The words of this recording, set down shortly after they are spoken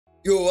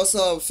Yo, what's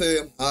up,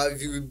 fam? How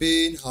have you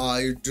been? How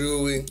are you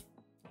doing?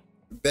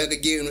 Back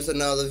again with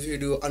another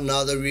video,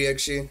 another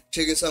reaction.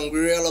 Checking some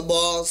gorilla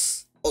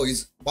boss. Oh,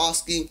 he's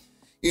Busking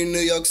in New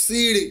York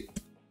City.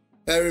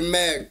 Harry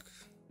Mack.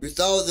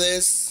 Without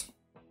this,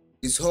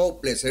 it's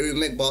hopeless. Harry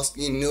Mack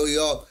Busking in New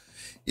York.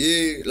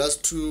 Yeah,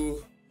 last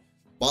two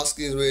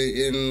Buskings were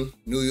in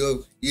New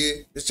York.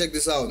 Yeah, let's check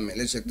this out, man.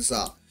 Let's check this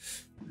out.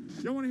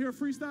 Y'all want to hear a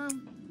freestyle?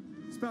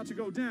 It's about to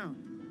go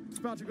down. It's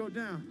about to go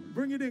down.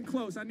 Bring it in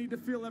close. I need to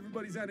feel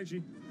everybody's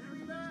energy.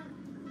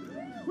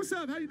 What's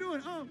up? How you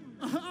doing? Oh,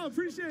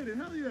 appreciate it.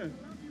 Hell yeah.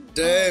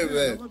 Damn,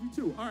 man. I love you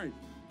too. All right.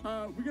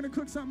 We're going to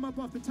cook something up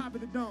off the top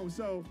of the dome.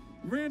 So,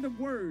 random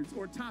words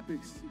or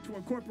topics to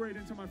incorporate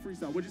into my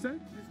freestyle. What'd you say?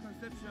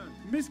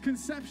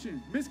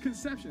 Misconception.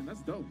 Misconception.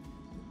 That's dope.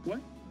 What?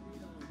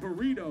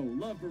 Burrito.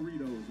 Love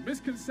burritos.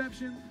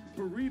 Misconception.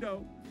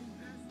 Burrito.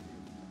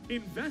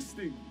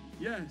 Investing.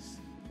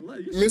 Yes.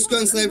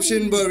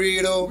 Misconception,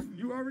 burrito.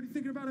 You already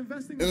thinking about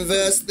investing?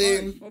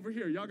 Investing. Right, over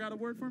here. Y'all got a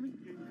word for me?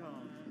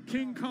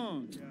 King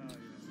Kong.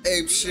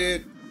 Ape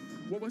shit.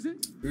 What was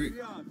it?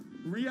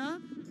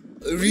 Riyadh?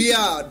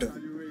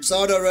 Riyadh.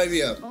 Saudi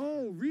Arabia.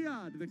 Oh,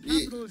 Riyadh, the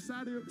capital of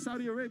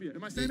Saudi Arabia.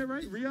 Am I saying it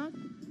right? Riyadh?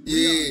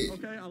 Yeah.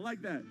 Riyadh. Okay, I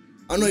like that.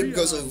 I know it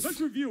because of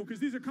Let's review, because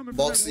these are coming from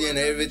boxing and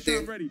everything.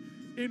 Sure I'm ready.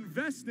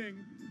 Investing,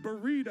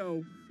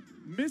 burrito,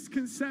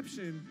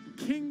 misconception,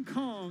 King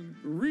Kong,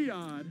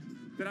 Riyadh.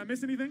 Did I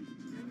miss anything?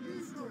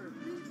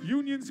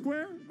 Union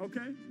Square.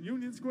 Okay,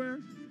 Union Square.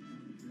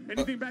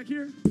 Anything back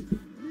here?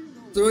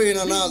 Throw in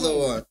another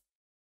one.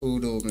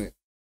 Hold on, man.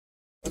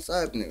 What's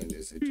happening in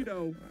this?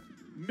 Burrito,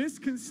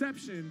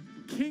 misconception,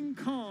 King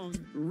Kong,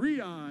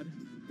 Riyadh.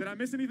 Did I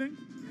miss anything?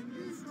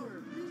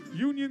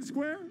 Union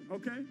Square.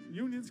 Okay,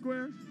 Union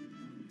Square.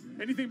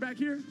 Anything back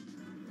here?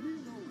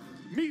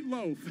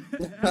 Meatloaf.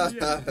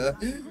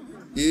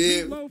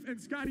 Yeah. Meatloaf and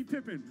Scottie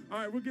Pippen. All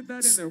right, we'll get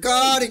that in there.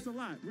 Scottie. That's a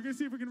lot. We're going to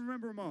see if we can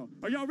remember them all.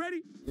 Are y'all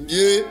ready?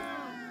 Yeah.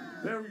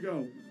 There we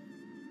go.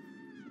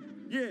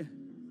 Yeah.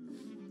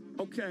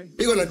 Okay.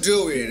 You're gonna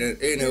do it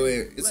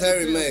anyway. It's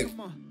Harry Mack.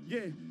 Come on.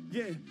 Yeah,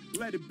 yeah.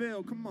 Let it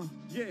build. Come on.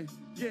 Yeah,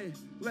 yeah.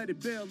 Let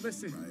it build.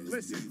 Listen,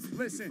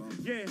 listen.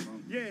 Yeah,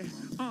 yeah.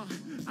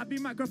 I be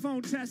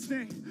microphone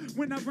testing.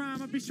 When I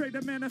rhyme, I be straight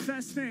up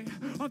manifesting.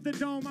 Off the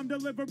dome, I'm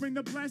delivering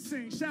the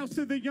blessing. Shouts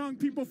to the young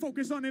people,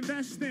 focus on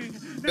investing.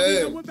 Now we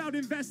know about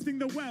investing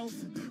the wealth,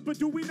 but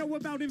do we know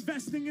about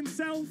investing in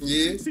self?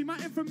 Yeah. See, my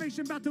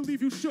information about to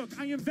leave you shook.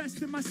 I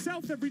invest in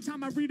myself every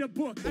time I read a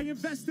book. I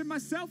invest in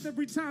myself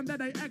every time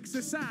that I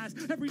exercise.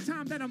 Every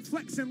time that I'm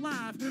flexing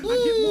live, I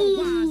get more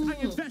wise.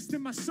 I invest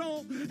in my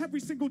soul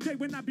every single day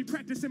when I be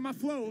practicing my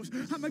flows.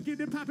 I'ma get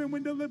it popping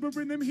when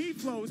delivering them heat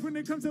flows. When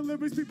it comes to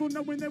lyrics, people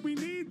knowing that we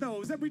need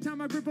those. Every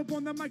time I grip up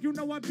on the mic, you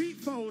know I beat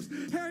foes.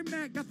 Harry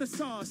Mack got the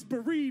sauce,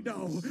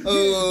 burrito.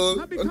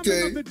 I be coming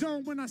up the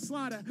dome when I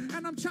slaughter,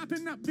 and I'm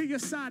chopping up the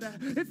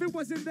asada. If it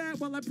wasn't that,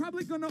 well, I'm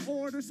probably gonna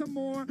order some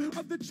more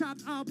of the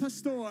chopped al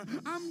pastor.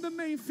 I'm the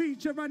main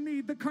feature, I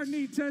need the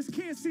carnitas.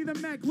 Can't see the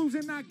Mac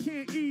losing, I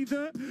can't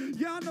either.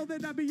 Y'all know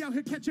that I be out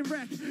here catching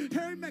wreck.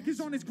 Harry Mack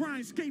is on his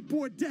grind,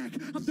 skateboard deck.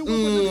 I'm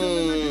doing what I'm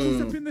feeling like I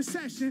was up in the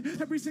session.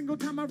 Every single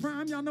time I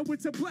rhyme, y'all know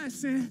it's a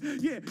blessing.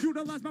 Yeah,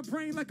 utilize my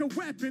brain like a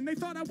weapon. They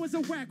thought I was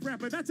a whack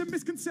rapper, that's a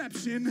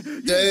misconception. Yeah,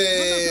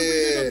 I'm not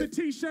the winner of the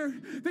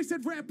t-shirt. They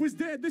said rap was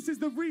dead, this is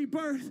the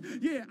rebirth.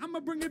 Yeah, I'ma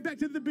bring it back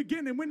to the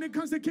beginning. When it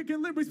comes to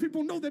kicking lyrics,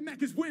 people know that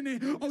Mac is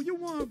winning. Oh, you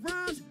want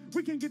rhymes?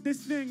 We can get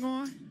this thing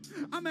on.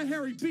 I'm a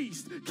hairy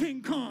beast,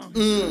 King Kong.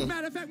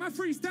 Matter of fact, my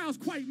freestyle's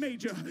quite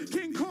major.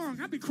 King Kong,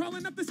 I be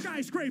crawling up the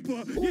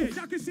skyscraper. Yeah,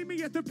 y'all can see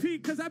me at the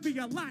peak, cause I be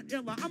a lot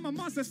iller. I'm a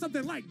monster,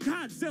 something like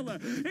Godzilla.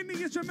 In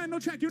the instrumental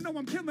track, you know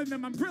I'm killing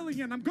them. I'm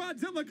brilliant, I'm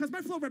Godzilla, cause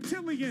my flow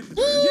reptilian.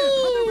 Yeah,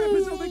 other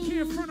rappers know they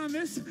can't front on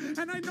this,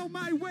 and I know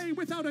my way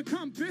without a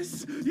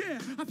compass. Yeah,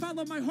 I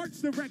follow my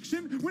heart's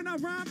direction. When I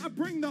rhyme, I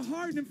bring the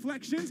hard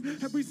inflections.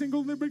 Every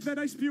single lyric that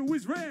I spew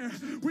is rare.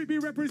 We be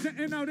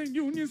representing out in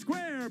Union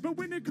Square. But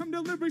when it come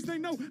to lyrics, they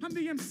know I'm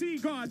the MC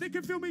god. They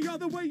can feel me all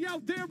the way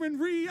out there in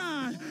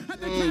Riyadh.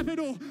 At the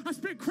capital, I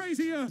spit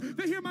crazier.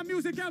 They hear my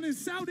music out in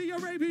Saudi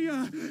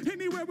Arabia.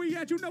 Anywhere we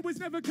at, you know it's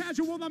never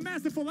casual. I'm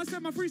masterful. I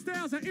said my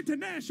freestyles are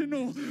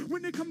international.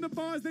 When they come to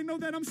bars, they know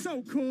that I'm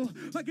so cool.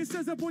 Like it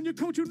says up on your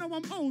coat, you know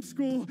I'm old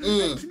school.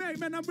 Hey,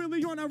 man, I'm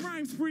really on a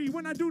rhyme spree.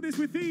 When I do this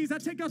with ease, I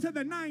take out to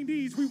the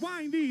 90s.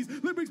 Rewind these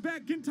lyrics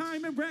back in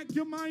time and rack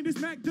your mind. It's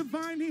Mac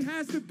Divine, he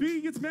has to be.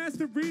 It's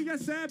mastery. I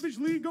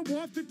savagely go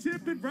off the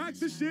tip and rock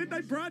the shit.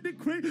 I brought it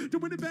quick,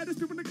 doing it better,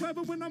 spitting it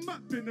clever when I'm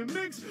up in the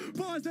mix.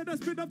 Bars that I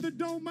spit up the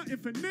dome, my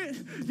infinite.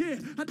 Yeah,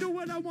 I do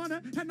what I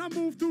wanna, and I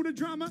move through the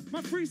drama.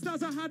 My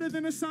freestyles are hotter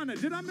than a sauna.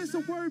 Did I miss a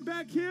word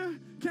back here?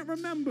 Can't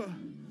remember.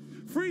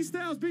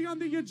 Freestyles be on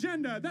the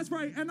agenda. That's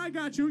right, and I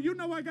got you. You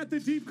know I got the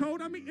deep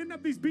code. I'm eating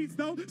up these beats,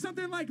 though.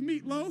 Something like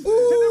Meatloaf.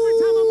 And every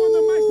time I'm on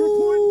the mic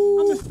report,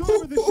 I'm the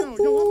star of the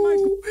show. Yo, I'm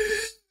Michael.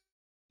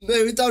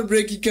 Man, without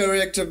breaking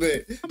character,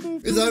 man.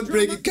 Without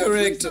breaking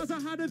character. Freestyles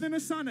are hotter than a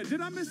sauna.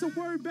 Did I miss a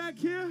word back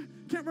here?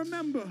 Can't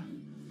remember.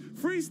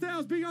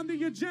 Freestyles be on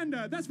the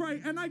agenda. That's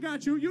right, and I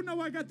got you. You know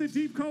I got the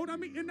deep code.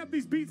 I'm eating up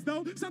these beats,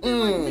 though. Something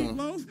like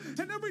meatloaf.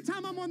 And every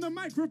time I'm on the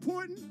mic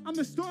reporting, I'm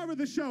the star of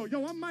the show.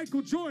 Yo, I'm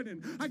Michael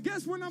Jordan. I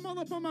guess when I'm all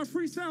up on my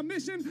freestyle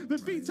mission, the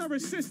beats are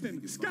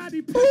assisting.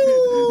 Scotty Pippen. Yeah,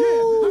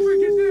 I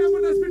break it down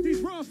when I spit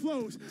these raw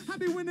flows. I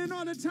be winning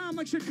all the time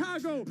like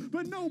Chicago,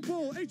 but no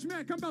bull.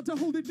 H-Mack, I'm about to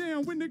hold it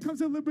down. When it comes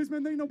to Libras,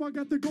 man, they know I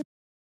got the go.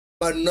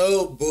 But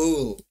no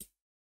bull.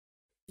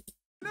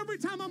 And every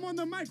time I'm on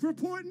the mic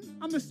reporting,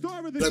 I'm the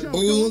star of the show.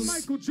 Bulls, I'm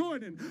Michael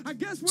Jordan. I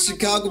guess when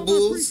Chicago I'm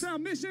Bulls,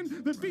 on my freestyle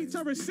mission, the beats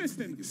are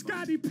assisting.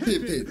 Scotty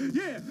Pippen.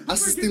 Yeah.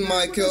 Assisting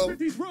Michael.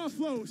 These raw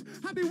flows.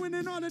 I be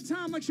winning all the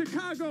time like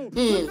Chicago.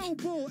 But no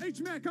bull.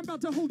 H-Mack, I'm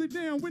about to hold it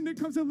down. When it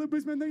comes to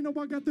Libras, man, they know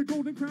I got the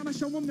golden crown. I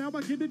show them now.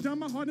 I get it done.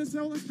 My heart and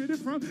soul, I spit it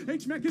from.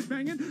 H-Mack is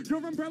banging. Your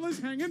umbrella's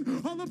hanging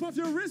all up off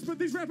your wrist, but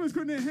these rappers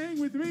couldn't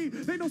hang with me.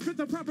 They don't spit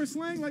the proper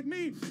slang like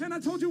me. And I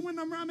told you when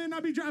I'm rhyming,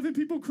 I be driving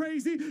people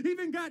crazy.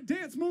 Even got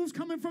dance moves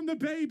coming from the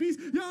babies.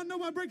 Y'all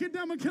know I break it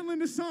down, we're killing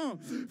the song.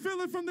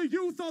 Feel it from the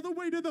youth all the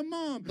way to the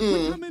mom.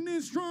 We're coming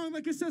in strong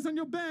like it says on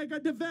your bag. I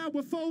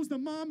devour foes. The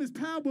mom is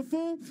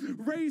powerful.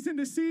 Raising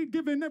the seed,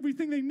 giving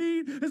everything they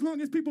need. As long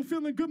as people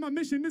feeling good, my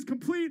mission is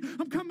complete.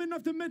 I'm coming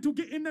off the mental,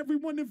 getting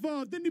everyone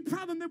involved. Any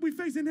problem that we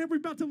facing here, we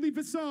about to leave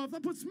it solved. I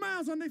put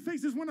smiles on their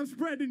faces when I'm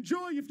spreading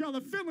joy. If y'all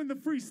are feeling the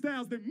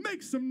freestyles, then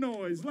make some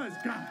noise.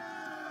 Let's go.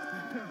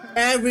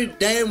 Every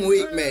damn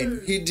week, man.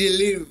 He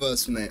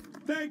delivers, man.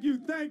 Thank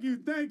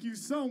you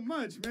so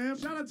much, man.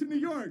 Shout out to New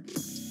York.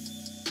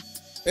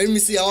 Let me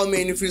see how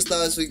many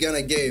freestyles we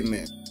gonna get,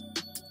 man.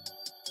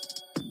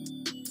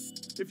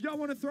 If y'all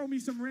want to throw me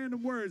some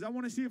random words, I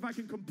want to see if I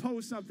can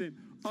compose something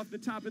off the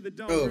top of the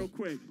dome real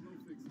quick.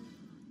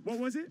 What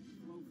was it?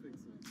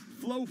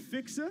 Flow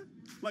fixer?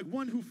 Like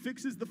one who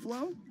fixes the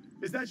flow?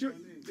 Is that your,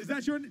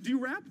 do you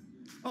rap?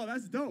 Oh,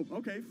 that's dope.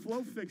 Okay,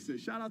 flow fixer.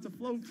 Shout out to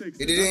flow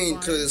fixer. It didn't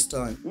intro this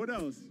time. What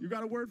else? You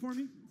got a word for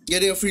me?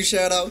 Getting a free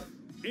shout out.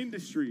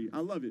 Industry. I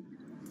love it.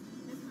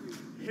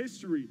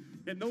 History.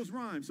 And those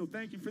rhymes, so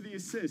thank you for the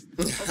assist.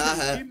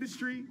 Okay,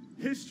 industry,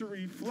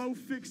 history, flow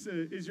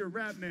fixer is your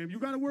rap name. You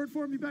got a word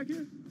for me back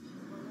here?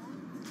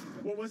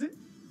 What was it?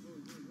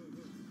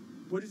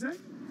 What did you say?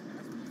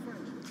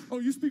 Oh,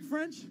 you speak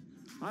French?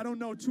 I don't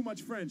know too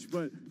much French,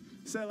 but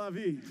c'est la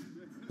vie.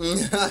 No,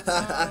 it's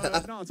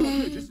all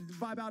good. Just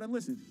vibe out and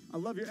listen. I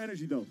love your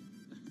energy, though.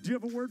 Do you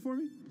have a word for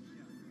me?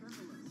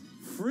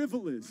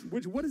 Frivolous.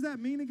 What does that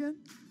mean again?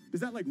 Is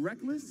that like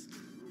reckless?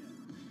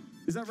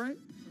 Is that right?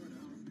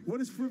 What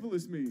does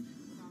frivolous mean?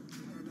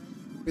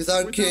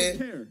 Without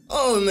care.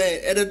 Oh,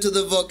 man. Add it to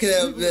the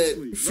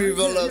vocab.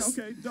 Frivolous.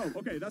 Right? Yeah, okay, dope.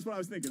 Okay, that's what I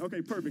was thinking.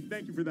 Okay, perfect.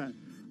 Thank you for that.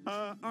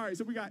 All right,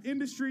 so we got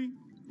industry,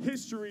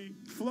 history,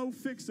 flow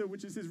fixer,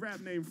 which is his rap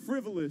name,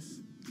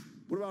 frivolous.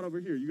 What about over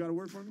here? You got a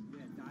word for me?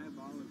 Yeah,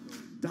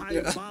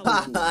 diabolical.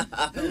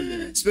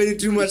 Diabolical. Spending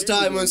too much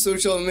time on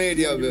social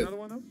media, man. Another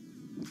one up?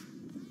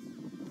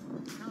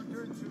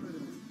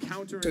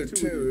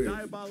 Counterintuitive.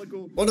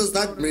 Diabolical. What does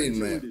that mean,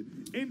 man?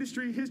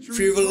 Industry, history,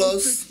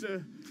 frivolous.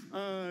 Fixer,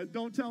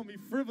 don't tell me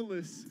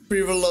frivolous.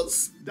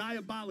 Frivolous.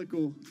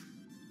 Diabolical.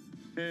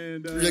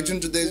 And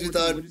reaction to this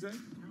without. What did you say?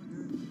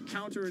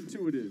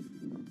 Counterintuitive.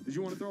 Did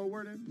you want to throw a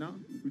word in? No?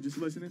 We're just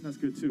listening? That's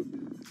good too.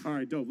 All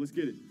right, dope. Let's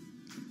get it.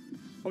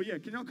 Oh yeah,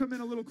 can y'all come in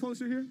a little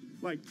closer here?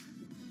 Like,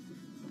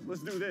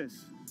 let's do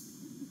this.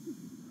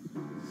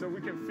 So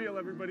we can feel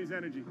everybody's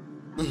energy.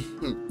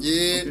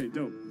 Yeah. Okay,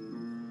 dope.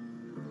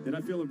 Did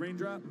I feel a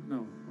raindrop?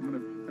 No. I'm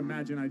gonna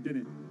imagine I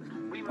didn't.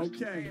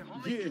 Okay,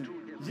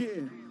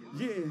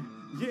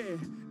 yeah.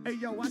 Hey,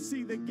 yo, I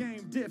see the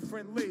game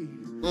differently.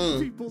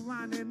 People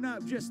lining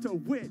up just to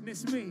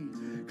witness me.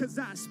 Cause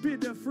I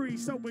spit a free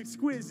so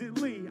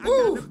exquisitely. I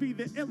gotta be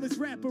the illest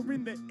rapper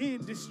in the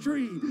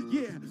industry.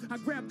 Yeah, I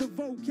grab the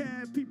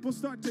vocab, people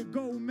start to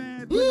go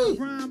mad. When I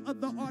rhyme,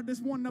 other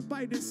artists wanna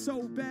bite it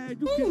so bad.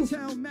 You can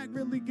tell Mack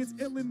really gets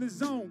ill in the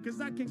zone. Cause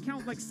I can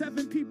count like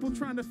 7 people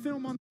trying to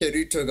film on. Can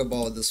we talk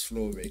about this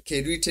flow, man?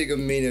 Can we take a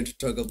minute to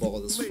talk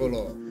about this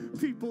flow?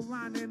 People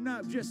lining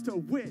up just to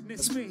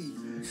witness me.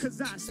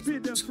 Cause I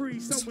spit a free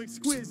so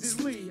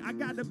exquisitely. I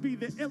gotta be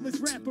the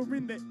illest rapper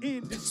in the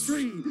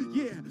industry.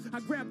 Yeah, I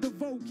grab the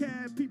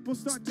vocab, people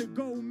start to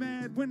go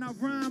mad. When I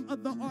rhyme,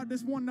 other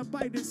artists wanna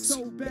bite it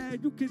so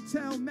bad. You can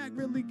tell Mack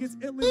really gets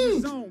ill in the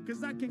zone.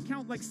 Cause I can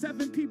count like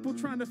 7 people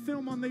trying to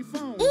film on their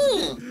phones.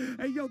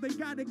 Hey yo, they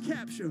gotta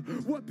capture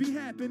what be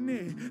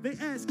happening. They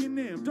asking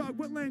them, dog,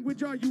 what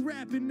language are you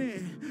rapping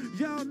in?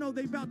 Y'all know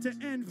they about to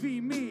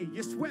envy me.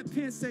 Your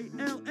sweatpants say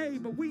LA,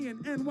 but we in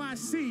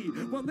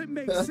NYC. Well, it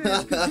makes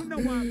sense, cause you know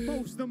I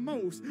boast the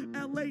most.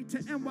 LA to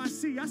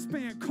NYC, I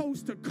span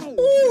coast to coast.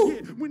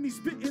 Yeah, when he's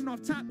spitting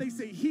off top, they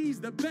say he's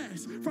the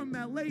best. From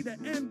LA to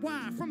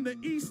NY, from the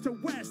east to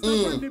west.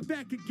 I'm running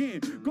back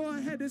again. Go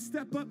ahead and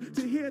step up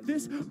to hear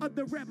this.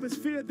 Other rappers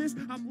fear this.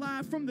 I'm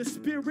live from the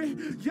spirit.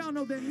 Y'all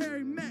know that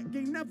Harry Mack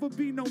ain't never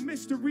be no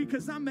mystery.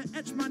 Cause I'ma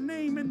etch my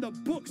name in the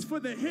books for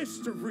the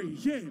history.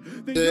 Yeah.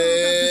 They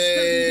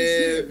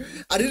know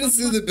I didn't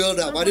see the build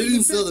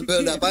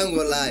up. up, I ain't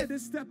gonna lie.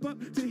 Step up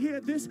to hear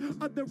this,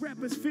 other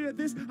rappers fear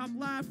this. I'm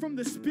live from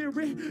the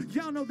spirit.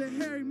 Y'all know that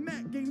Harry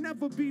Mack ain't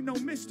never be no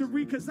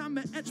mystery, cause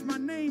I'ma etch my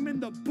name in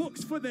the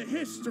books for the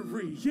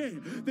history. Yeah,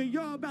 then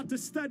y'all about to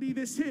study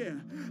this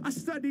here. I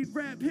studied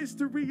rap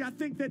history, I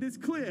think that it's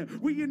clear.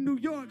 We in New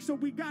York, so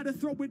we gotta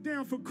throw it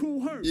down for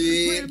Cool Herc.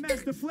 Yeah.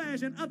 Grandmaster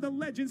Flash and other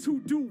legends who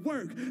do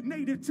work.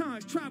 Native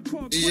tongues, Tribe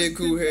Called DJ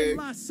Cool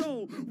Herc,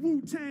 Soul,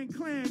 Wu-Tang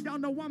Clan. Y'all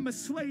know I'ma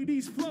slay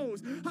these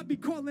flows. I be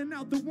calling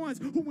out the ones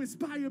who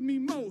inspire me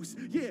most.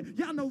 Yeah,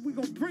 y'all know we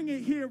gon' bring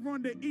it here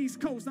on the East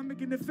Coast. I'm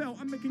making it felt,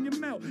 I'm making you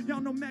melt.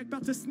 Y'all know Mack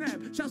about to snap.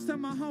 Shouts to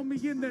my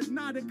homie in the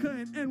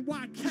Nautica and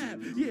NY Cap.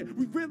 Yeah,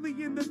 we really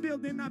in the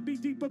building. I be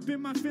deep up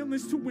in my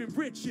feelings to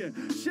enrich ya.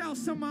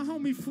 Shouts to my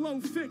homie Flow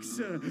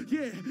Fixer.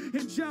 Yeah,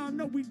 and y'all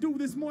know we do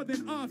this more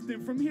than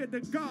often. From here to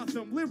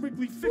Gotham,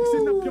 lyrically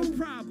fixing up your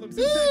problems.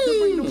 In fact,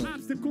 there ain't no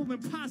obstacle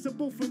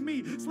impossible for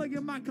me.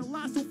 Slaying my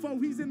colossal foe,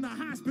 he's in the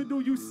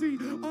hospital. You see,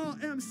 all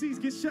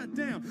MCs get shut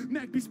down.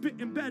 Mack be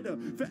spitting better,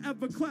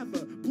 forever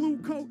clever. Blue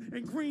coat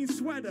and green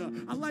sweater.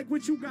 I like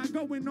what you got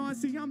going on.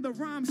 See, I'm the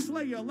rhyme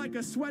slayer. Like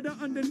a sweater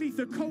underneath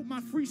a coat,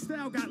 my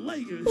freestyle got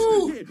layers.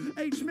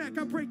 Yeah, H-Mack,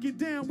 I break it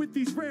down with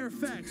these rare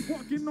facts.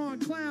 Walking on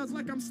clouds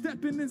like I'm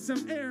stepping in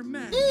some Air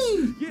Max.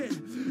 Yeah,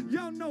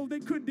 y'all know they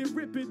couldn't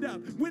rip it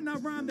up. When I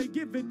rhyme, they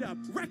give it up.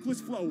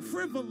 Reckless flow,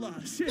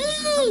 frivolous. Yeah,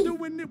 I'm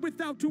doing it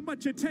without too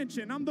much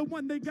attention. I'm the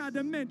one they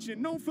gotta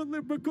mention. Known for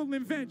lyrical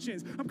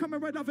inventions. I'm coming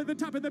right off at the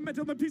top of the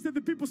mental piece that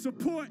the people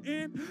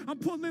supporting. I'm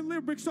pulling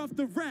lyrics off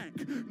the rack.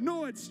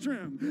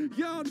 Nordstrom.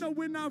 Y'all know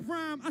when I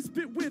rhyme, I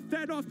spit with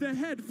that off the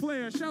head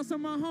flare. Shouts to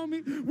my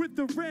homie with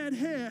the red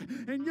hair.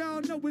 And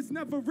y'all know it's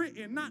never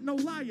written, not no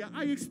liar.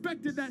 I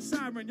expected that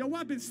siren. Yo,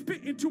 I've been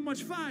spitting too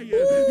much fire. Yeah,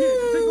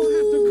 they gon'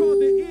 have to call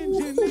the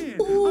engine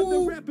in.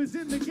 Other rappers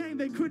in the game,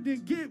 they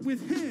couldn't get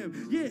with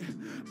him. Yeah,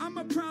 I'm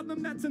a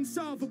problem that's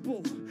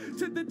unsolvable.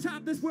 To the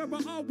top, that's where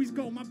I always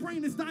go. My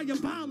brain is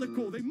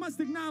diabolical. They must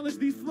acknowledge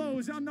these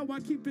flows. Y'all know I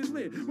keep it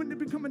lit. When they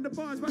be coming to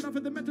bars right off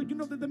of the mental, you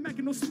know that the Mack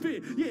no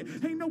spit. Yeah,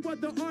 ain't no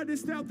other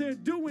artist out there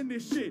doing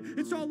this shit.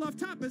 It's all off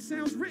top, it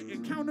sounds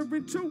written,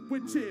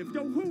 counterintuitive.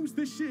 Yo, who's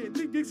the shit?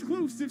 The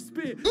exclusive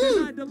spit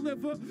that I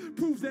deliver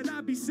proves that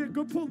I be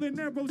sicker, pulling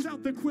arrows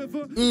out the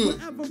quiver.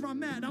 Wherever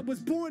I'm at, I was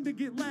born to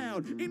get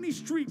loud. Any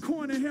street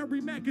corner,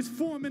 Harry Mack is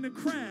forming a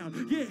crowd.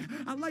 Yeah,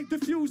 I like the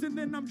fuse and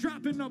then I'm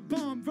dropping a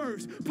bomb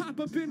verse. Pop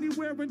up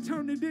anywhere and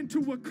turn it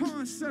into a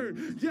concert.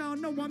 Y'all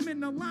know I'm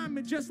in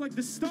alignment just like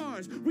the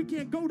stars. We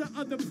can't go to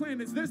other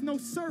planets, there's no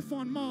surf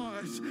on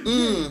Mars.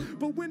 Yeah,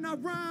 but when I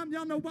rhyme,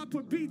 y'all know I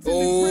put beats in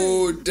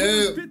the grave.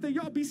 Damn. Spit, they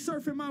all be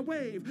surfing my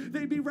wave.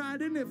 They be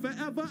riding it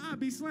forever, I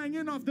be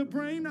slanging off the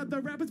brain. Other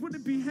rappers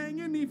wouldn't be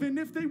hanging even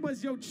if they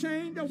was your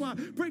chain. Yo, I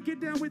break it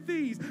down with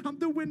these. I'm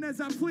doing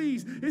as I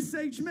please. It's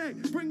H-Mack,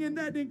 bringing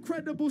that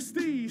incredible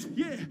steez.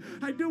 Yeah,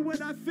 I do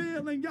what I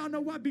feel, and y'all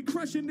know I be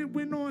crushing it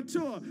when on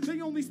tour.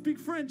 They only speak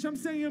French, I'm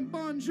saying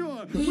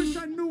bonjour. Wish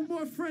I knew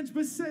more French,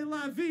 but say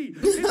la vie.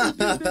 Anything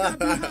that I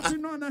be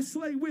hopping on, I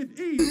slay with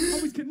ease.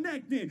 Always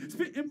connecting,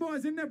 spitting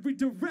bars in every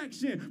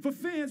direction. For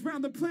fans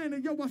round the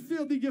planet, yo, I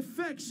feel the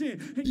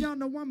affection. And y'all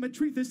know I'ma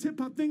treat this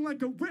hip-hop thing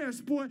like a rare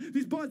sport.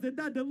 These bars that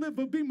I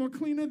deliver be more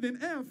cleaner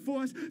than Air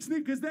Force.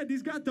 Sneakers that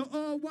he's got the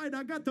all-white,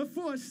 I got the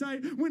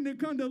foresight. When it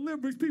come to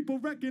lyrics, people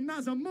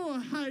recognize I'm more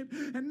hype.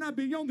 And I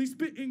be only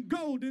spitting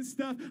gold and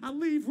stuff. I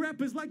leave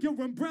rappers like your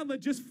umbrella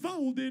just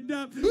folded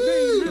up. They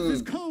ain't half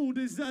as cold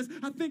as us.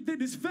 I think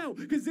that it's felt,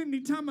 cause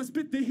anytime I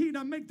spit the heat,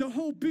 I make the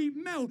whole beat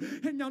melt.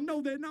 And y'all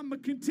know that I'ma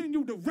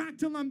continue to rock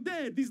till I'm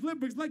dead. These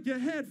lyrics like your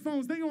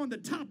headphones, they on the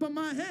top of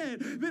my head.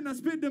 Then I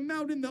spit them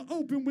out in the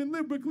open when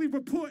lyrically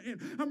reporting.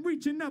 I'm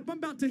reaching up, I'm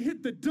about to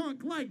hit the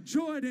dunk like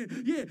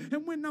Jordan. Yeah,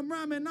 and when I'm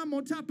rhyming, I'm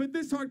on top of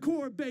this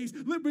hardcore bass.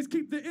 Lyrics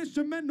keep the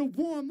instrumental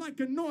warm like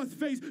a North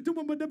Face.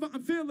 Doing whatever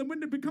I'm feeling when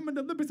they be coming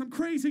to lyrics, I'm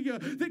crazier.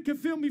 They can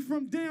feel me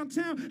from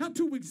downtown out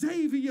to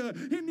Xavier.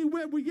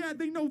 Anywhere we at,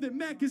 they know that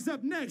Mack is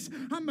up next.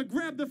 I'ma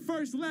grab the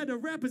first letter,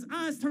 rappers'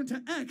 eyes turn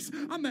to X.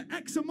 I'ma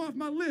X him off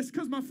my list,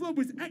 cause my flow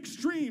is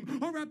extreme.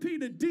 R.I.P.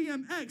 to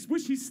DMX,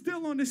 wish he's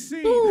still on the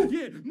scene.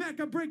 Yeah, Mack,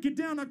 I break it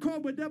down, I call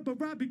whatever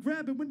I be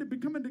grabbing. When they be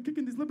coming to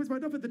kicking these lyrics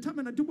right off at the top,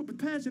 and I do it with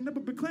passion. Never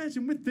been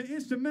clashing with the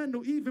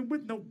instrumental, even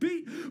with no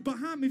beat.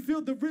 Behind me,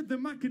 feel the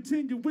rhythm, I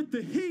continue with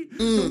the heat.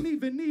 Don't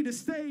even need a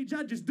stage,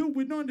 I just do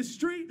it on the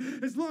street.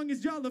 As long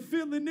as y'all are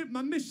feeling it,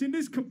 my mission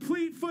is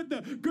complete. For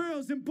the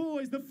girls and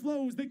boys, the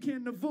flows they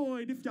can't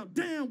avoid. If y'all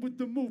down with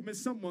the movement,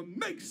 someone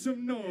make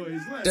some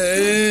noise.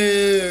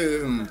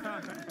 Damn.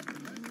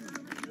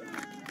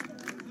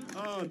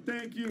 Oh,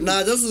 thank you.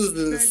 Nah, this is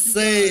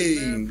insane.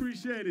 Guys, man.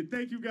 Appreciate it.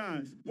 Thank you,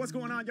 guys. What's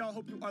going on, y'all?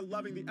 Hope you are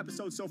loving the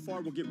episode so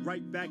far. We'll get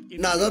right back into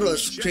Nah, that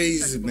was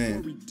crazy, man.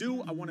 man. Before we do,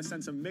 do, I want to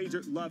send some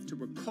major love to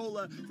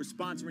Ricola for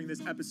sponsoring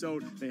this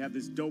episode. They have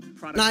this dope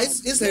product.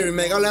 Nice, it's Harry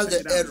Mack. I love the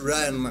ad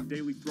rhyme.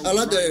 I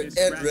love the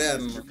ad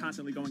rhyme. You're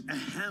constantly going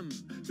ahem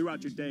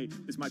throughout your day.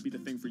 This might be the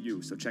thing for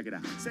you, so check it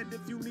out. Said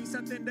if you need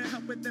something to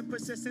help with them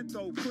persistent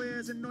throat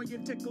clears,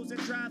 annoying tickles and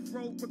dry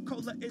throat,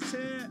 Ricola is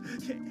here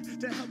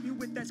to help you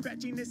with that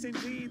scratchiness.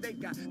 Indeed, they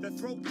got the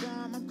throat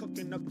bomb. I'm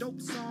cooking up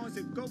dope songs.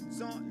 It goes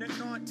on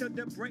and on till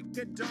the break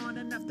of dawn.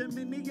 And after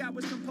many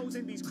hours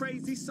composing these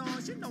crazy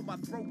songs, you know my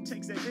throat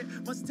takes a hit.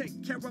 Must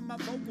take care of my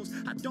vocals.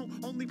 I don't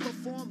only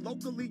perform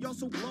locally,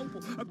 also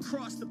global,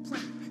 across the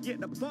planet. Yeah,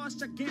 the bar's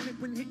gigantic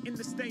when hitting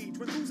the stage.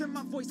 When losing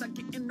my voice, I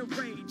get in the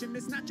rage. And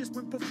it's not just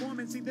when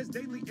performing. See, there's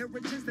daily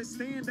irritants that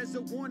stand as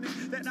a warning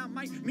that I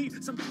might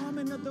need some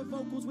calming of the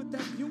vocals with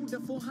that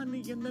beautiful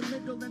honey in the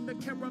middle and the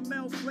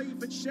caramel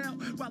flavored shell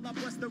while I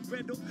bust the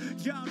riddle.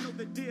 Y'all know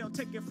the deal.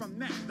 Take it from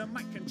Mack, the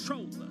mic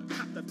controller.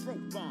 Cop the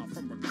throat bomb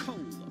from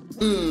Ricola.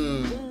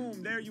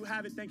 Boom, there you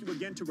have it. Thank you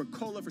again to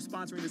Ricola for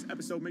sponsoring this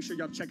episode. Make sure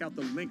y'all check out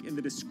the link in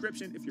the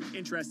description if you're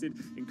interested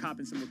in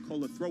copping some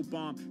Ricola throat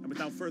bomb. And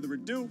without further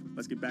ado,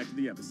 let's get back to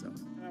the episode.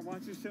 I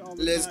watch your shit all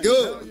the Let's time.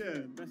 go. Hell yeah,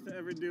 best to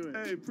ever do it.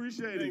 Hey,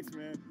 appreciate Thanks, it.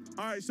 man.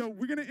 All right, so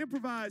we're going to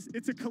improvise.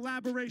 It's a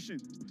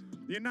collaboration.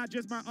 You're not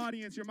just my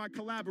audience, you're my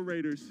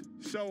collaborators.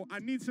 So I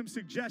need some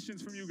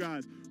suggestions from you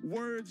guys.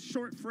 Words,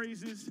 short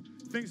phrases,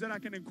 things that I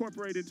can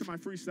incorporate into my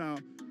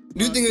freestyle.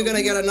 Do you think you're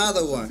gonna get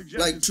another one?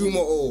 Like 2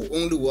 more or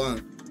only one?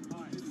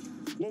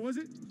 What was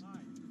it?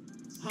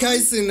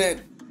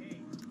 Kaisenet.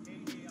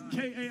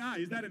 K-A-I,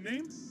 is that a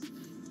name?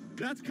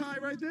 That's Kai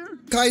right there?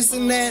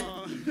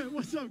 Kaisenet.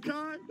 What's up,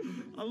 Kai?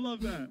 I love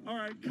that. All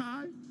right,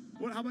 Kai.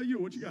 How about you?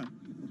 What you got?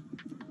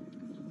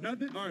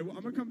 Nothing? All right, well,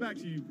 I'm going to come back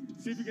to you.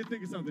 See if you can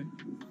think of something.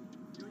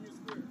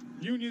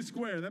 Union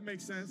Square. That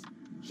makes sense.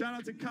 Shout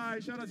out to Kai.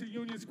 Shout out to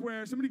Union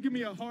Square. Somebody give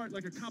me a heart,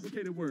 like a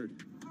complicated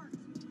word.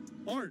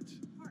 Art.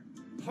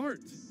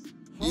 Heart.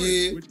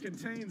 Yeah. Which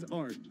contains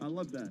art. I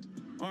love that.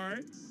 All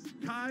right.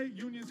 Kai,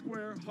 Union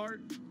Square,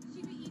 heart.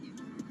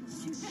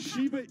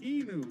 Shiba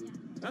Inu.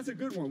 That's a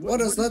good one. What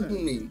does that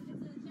mean?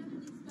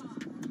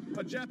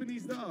 A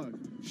Japanese dog.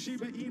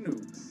 Shiba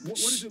Inu. What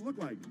does it look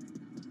like?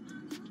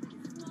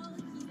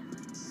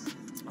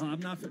 I'm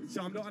not.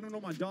 So I don't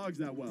know my dogs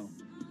that well.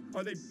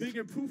 Are they big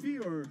and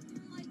poofy or?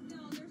 Like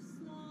no, they're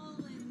small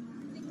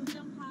and they can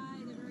jump high.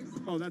 They're very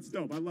small. Oh, that's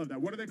dope. I love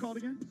that. What are they called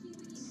again?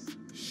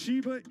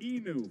 Shiba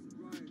Inu.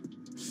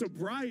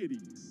 Sobriety.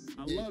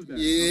 I love that.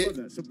 Yeah. I love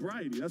that.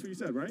 Sobriety. That's what you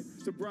said, right?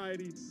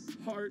 Sobriety,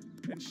 heart,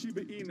 and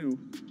Shiba Inu.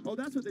 Oh,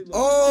 that's what they look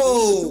like.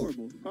 Oh,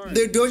 All right.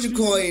 the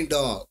Dogecoin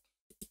dog.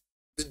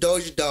 The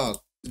Doge dog.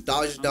 The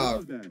Doge I dog.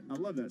 love that. I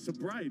love that.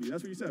 Sobriety.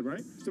 That's what you said,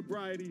 right?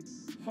 Sobriety,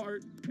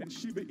 heart, and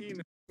Shiba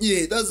Inu.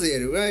 Yeah, that's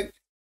it, right?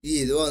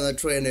 Yeah, the one that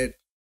trained it.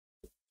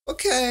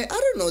 Okay, I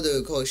don't know they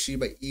were called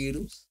Shiba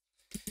Inus.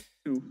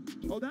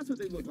 Oh, that's what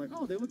they look like.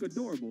 Oh, they look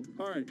adorable.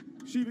 All right,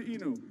 Shiba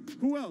Inu.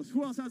 Who else?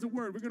 Who else has a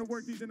word? We're going to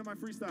work these into my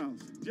freestyles.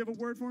 Do you have a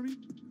word for me?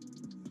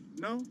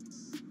 No?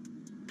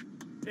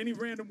 Any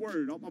random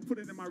word. I'll put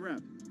it in my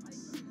rap.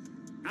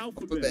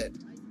 Alphabet.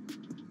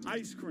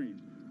 Ice cream.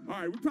 All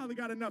right, we probably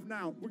got enough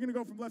now. We're going to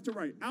go from left to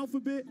right.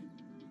 Alphabet,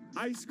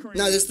 ice cream.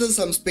 Now, there's still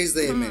some space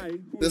there, Kai,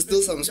 man. who There's is still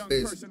this some young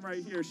space. person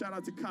right here. Shout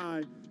out to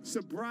Kai.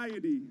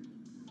 Sobriety,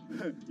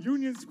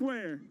 Union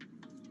Square,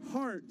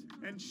 heart,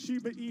 and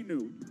Shiba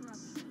Inu.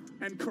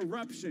 And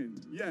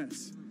corruption,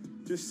 yes.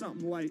 Just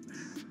something light.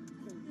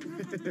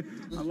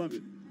 I love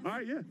it. All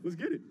right, yeah, let's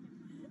get it.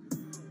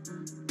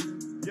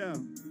 Yeah.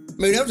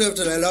 Man, you have to have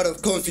a lot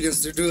of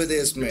confidence to do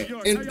this, man.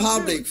 York, In how y'all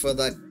public for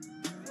that.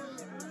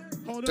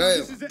 Hold on, Damn.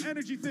 this is an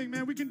energy thing,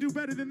 man. We can do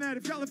better than that.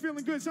 If y'all are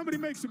feeling good, somebody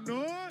make some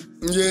noise.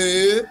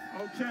 Yeah.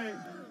 Okay,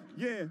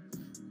 yeah.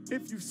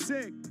 If you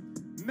sick,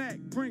 Mack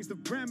brings the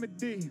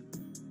remedy.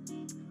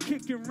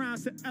 Kicking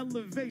rounds to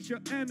elevate your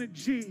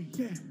energy,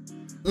 yeah.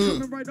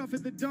 Coming right off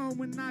at the dome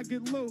when I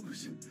get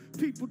loose.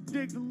 People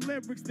dig the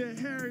lyrics that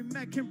Harry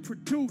Mack can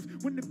produce.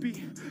 When it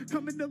be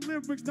coming to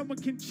lyrics, no one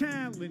can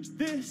challenge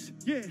this,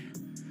 yeah.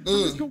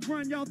 I'm just gonna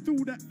run y'all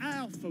through the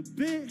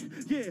alphabet.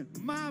 Yeah,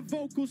 my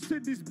vocals to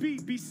this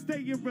beat be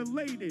staying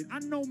related. I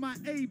know my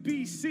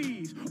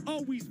ABCs,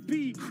 always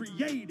be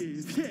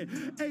creative. Yeah,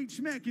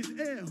 H Mack is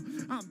L,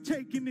 I'm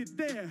taking it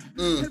there.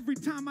 Every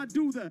time I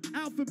do the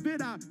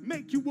alphabet, I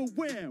make you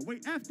aware.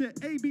 Wait, after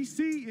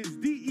ABC is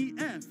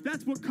DEF.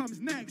 That's what comes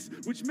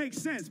next, which makes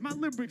sense. My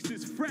lyrics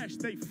is fresh,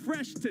 they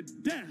fresh to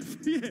death.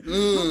 Yeah,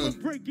 I'ma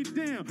break it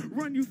down,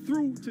 run you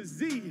through to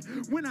Z.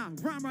 When I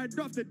rhyme right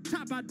off the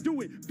top, I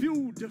do it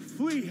beautifully.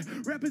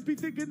 Rappers be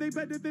thinking they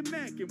better than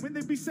Mack, and when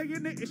they be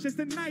saying it, it's just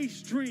a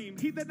nice dream.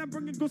 He that I'm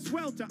bringing go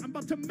swelter, I'm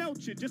about to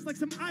melt you just like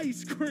some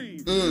ice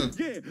cream.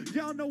 Yeah,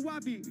 y'all know I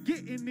be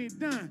getting it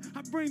done.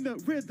 I bring the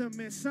rhythm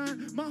in,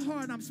 son. My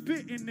heart, I'm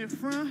spitting it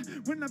from.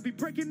 When I be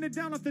breaking it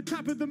down off the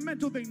top of the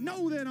mental, they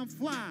know that I'm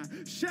fly.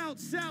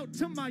 Shouts out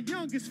to my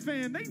youngest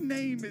fan, they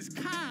name is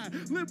Kai.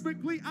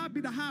 Lyrically, I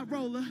be the high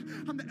roller.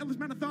 I'm the illest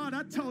man I thought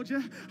I told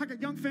you. I got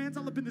young fans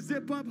all up in the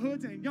zip-up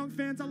hoods and young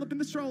fans all up in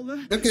the stroller.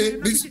 Okay,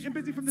 and I be this- getting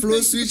busy Busy from the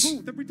Flow stage to switch. the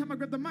booth. Every time I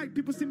grab the mic,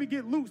 people see me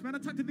get loose. Man, I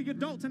talk to the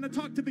adults and I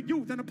talk to the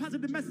youth. And a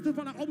positive message is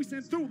what I always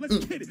send through. Let's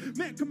get it.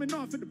 Man, coming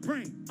off in the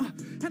brain.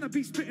 And I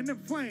be spitting them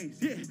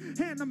flames. Yeah,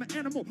 and I'm an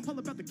animal, all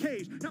about the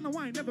cage. Y'all know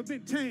I ain't never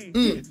been tamed.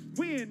 Yeah,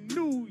 we in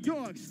New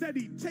York,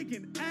 steady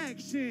taking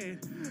action.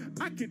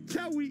 I can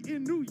tell we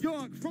in New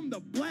York from the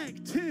Black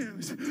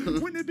Timbs.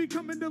 When it be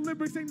coming to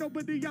lyrics, ain't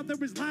nobody out there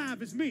as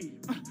live as me.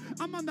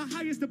 I'm on the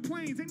highest of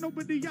planes, ain't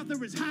nobody out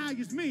there as high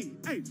as me.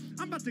 Hey,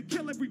 I'm about to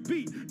kill every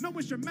beat, no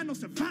instrumental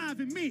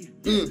surviving me.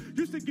 Yeah,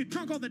 used to get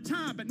drunk all the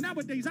time, but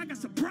nowadays I got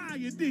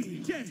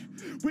sobriety. Yeah,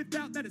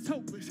 without that it's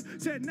hopeless.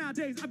 Said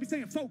nowadays I be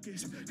saying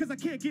focus, cause I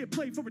can't get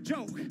played for a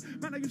joke.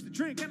 Man, I used to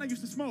drink and I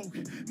used to smoke.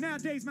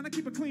 Nowadays, man, I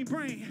keep a clean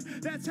brain.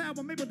 That's how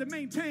I'm able to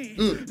maintain.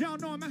 Y'all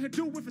know I'm out here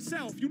doing it for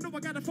self. You know I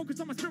gotta focus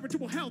on my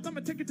spiritual health.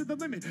 I'ma take it to the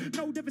limit,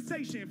 no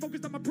devastation.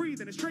 Focused on my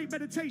breathing and straight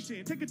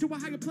meditation. Take it to a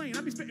higher plane,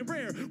 I be spitting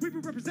rare. We be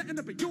representing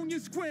up at Union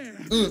Square.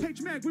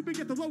 H-Mack, we be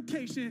at the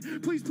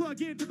location. Please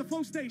plug in to the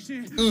flow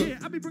station. Yeah,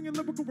 I be bringing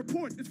lyrical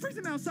reports. It's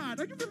freezing outside.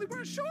 Are you really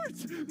wearing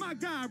shorts? My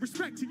God,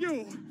 respect to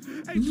you.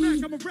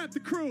 H-Mack, I'ma rap the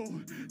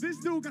crew. This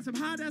dude got some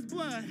hot-ass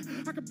blood.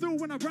 I come through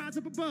when I rise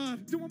up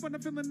above. Doing what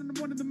I'm feeling in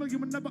the 1 in a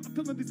million. Whenever I'm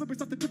feeling these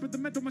lyrics off the tip of the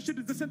mental. My shit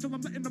is essential,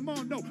 I'm letting them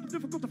all know. I'm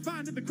difficult to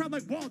find in the crowd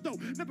like Waldo.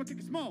 Never kick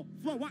a small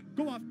flow, I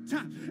go off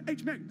top.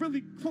 H-Mack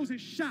really closing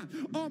shop.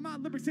 All my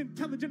lyrics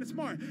intelligent and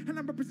smart. And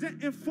I'm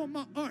representing for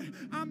my art.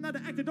 I'm not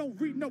an actor, don't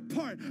read no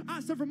part. I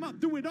serve them up,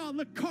 do it all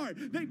a cart.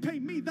 They pay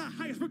me the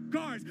highest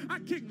regards. I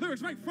kick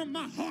lyrics right from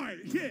my heart.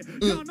 Yeah,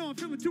 y'all know I'm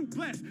feeling too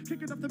blessed.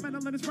 Kicking up the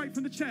mental and it's right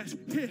from the chest.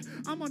 Yeah,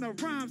 I'm on a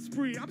rhyme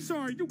spree. I'm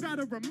sorry, you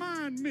gotta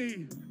remind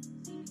me.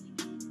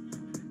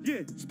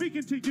 Yeah,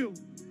 speaking to you.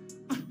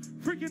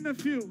 Freaking a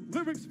few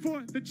lyrics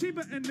for the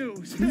Chiba and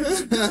news.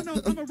 Y'all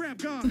know I'm a rap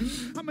god.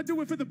 I'ma do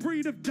it for the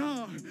breed of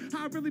dog.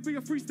 I really be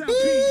a freestyle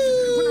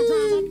beast. When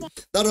I rhyme,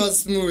 That was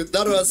smooth.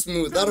 That was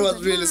smooth. That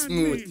was really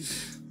smooth.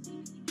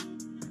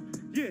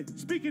 Yeah,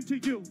 speaking to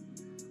you.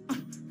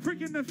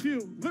 Freaking a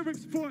few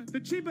lyrics for the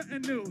Chiba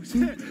and news.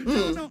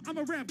 Y'all know I'm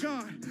a rap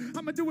god.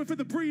 I'ma do it for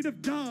the breed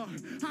of dog.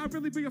 I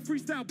really be a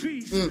freestyle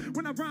beast.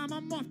 When I rhyme,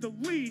 I'm off the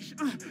leash.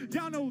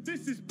 Y'all know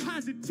this is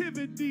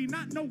positivity,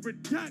 not no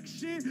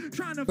reduction.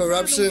 Trying to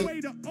find a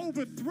way to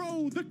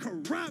overthrow the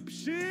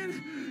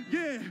corruption.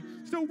 Yeah,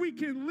 so we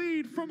can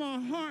lead from our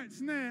hearts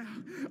now.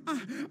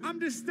 I'm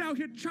just out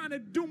here trying to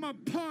do my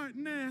part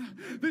now.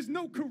 There's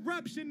no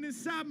corruption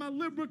inside my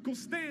lyrical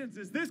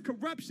stanzas. There's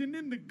corruption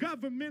in the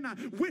government. I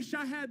wish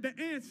I had the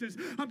answers.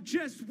 I'm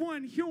just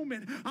one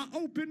human. I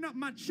open up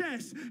my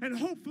chest and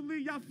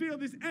hopefully y'all feel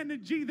this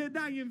energy that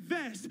I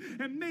invest.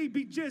 And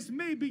maybe, just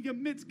maybe,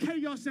 amidst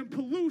chaos and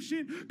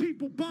pollution,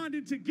 people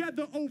bonding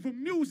together over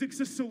music's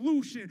a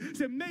solution.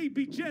 So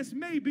maybe, just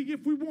maybe,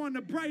 if we want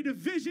a brighter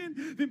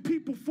vision, then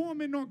people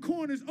forming on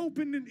corners,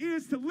 opening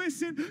ears to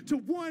listen to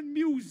one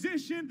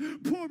musician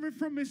pouring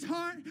from his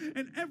heart,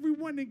 and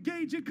everyone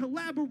engaging,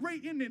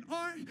 collaborating in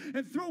art,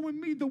 and throwing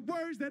me the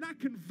words that I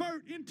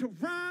convert into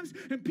rhymes,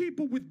 and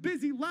people with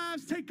busy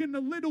lives taking a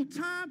little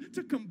time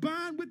to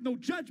combine with no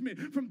judgment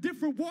from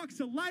different walks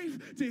of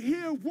life to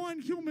hear one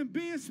human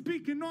being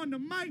speaking on the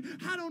mic.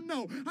 I don't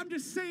know. I'm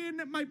just saying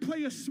that might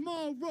play a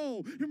small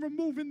role in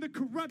removing the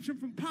corruption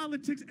from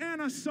politics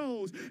and our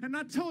souls. And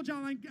I told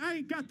y'all I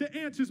ain't got the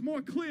answers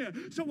more clear,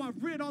 so I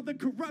rid all the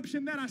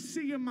corruption that I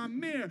see in my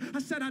mirror. I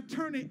said I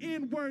turn it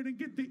inward and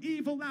get the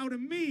evil out of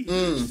me.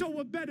 So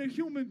a better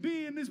human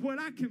being is what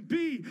I can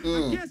be.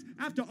 I guess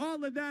after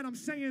all of that, I'm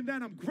saying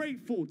that I'm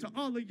grateful to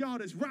all of y'all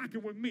that's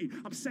rocking with me.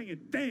 I'm saying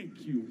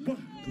thank you.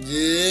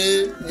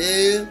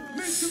 Yeah.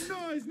 Make some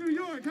noise, New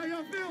York. How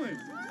y'all feeling?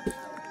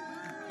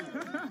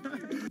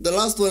 The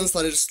last one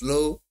started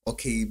slow,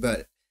 okay,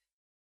 but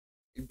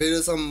it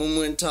built some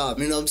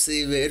momentum. You know what I'm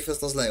saying? Where at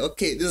first I was like,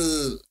 okay, this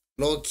is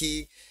low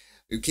key,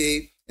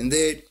 okay, and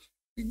then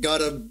we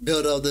gotta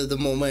build up the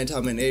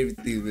momentum and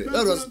everything. Man.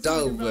 That was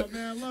dope, but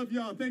man, I love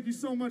y'all. Thank you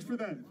so much for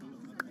that.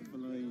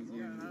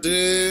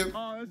 damn.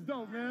 Oh, that's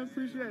dope, man.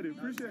 Appreciate it.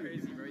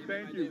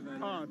 Thank you.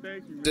 Oh,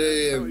 thank you.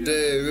 Damn. Oh,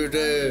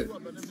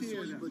 good to see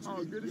you.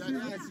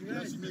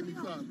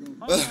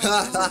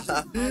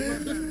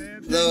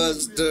 That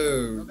was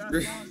dope.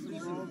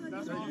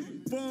 That's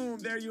awesome. Boom,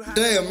 there you have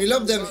Damn, it. you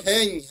love them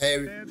hang,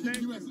 Harry. Man,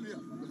 thank you.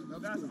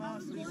 That's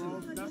awesome,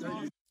 bro. That's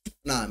awesome.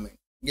 Nah, man.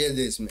 Get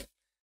this, man.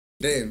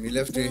 Damn, you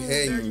left it Boom,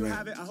 there hanging, you man.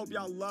 have it. I hope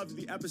y'all loved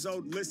the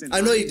episode. Listen,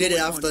 I know you I'm did it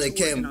going after on they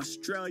tour came. in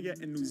Australia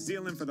and New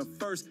Zealand for the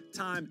first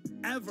time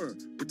ever.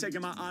 We're taking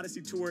my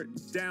Odyssey tour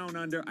down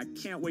under. I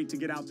can't wait to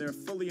get out there.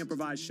 Fully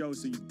improvised show,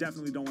 so you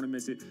definitely don't want to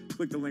miss it.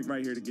 Click the link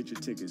right here to get your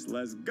tickets.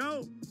 Let's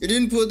go. You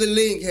didn't put the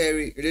link,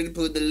 Harry. You didn't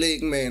put the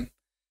link, man.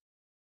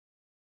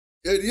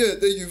 Yeah,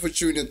 thank you for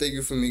tuning. Thank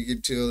you for making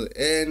it till the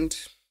end.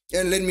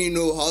 And let me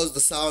know how's the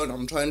sound.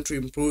 I'm trying to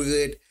improve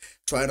it.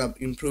 Trying to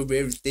improve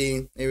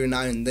everything every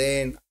now and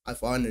then. I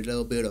found a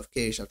little bit of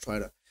cash. I try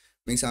to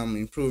make some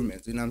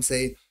improvements. You know what I'm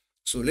saying?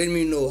 So let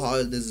me know how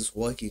this is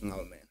working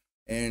out, man.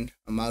 And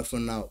I'm out for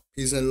now.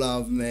 Peace and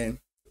love, man.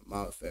 I'm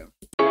out, fam.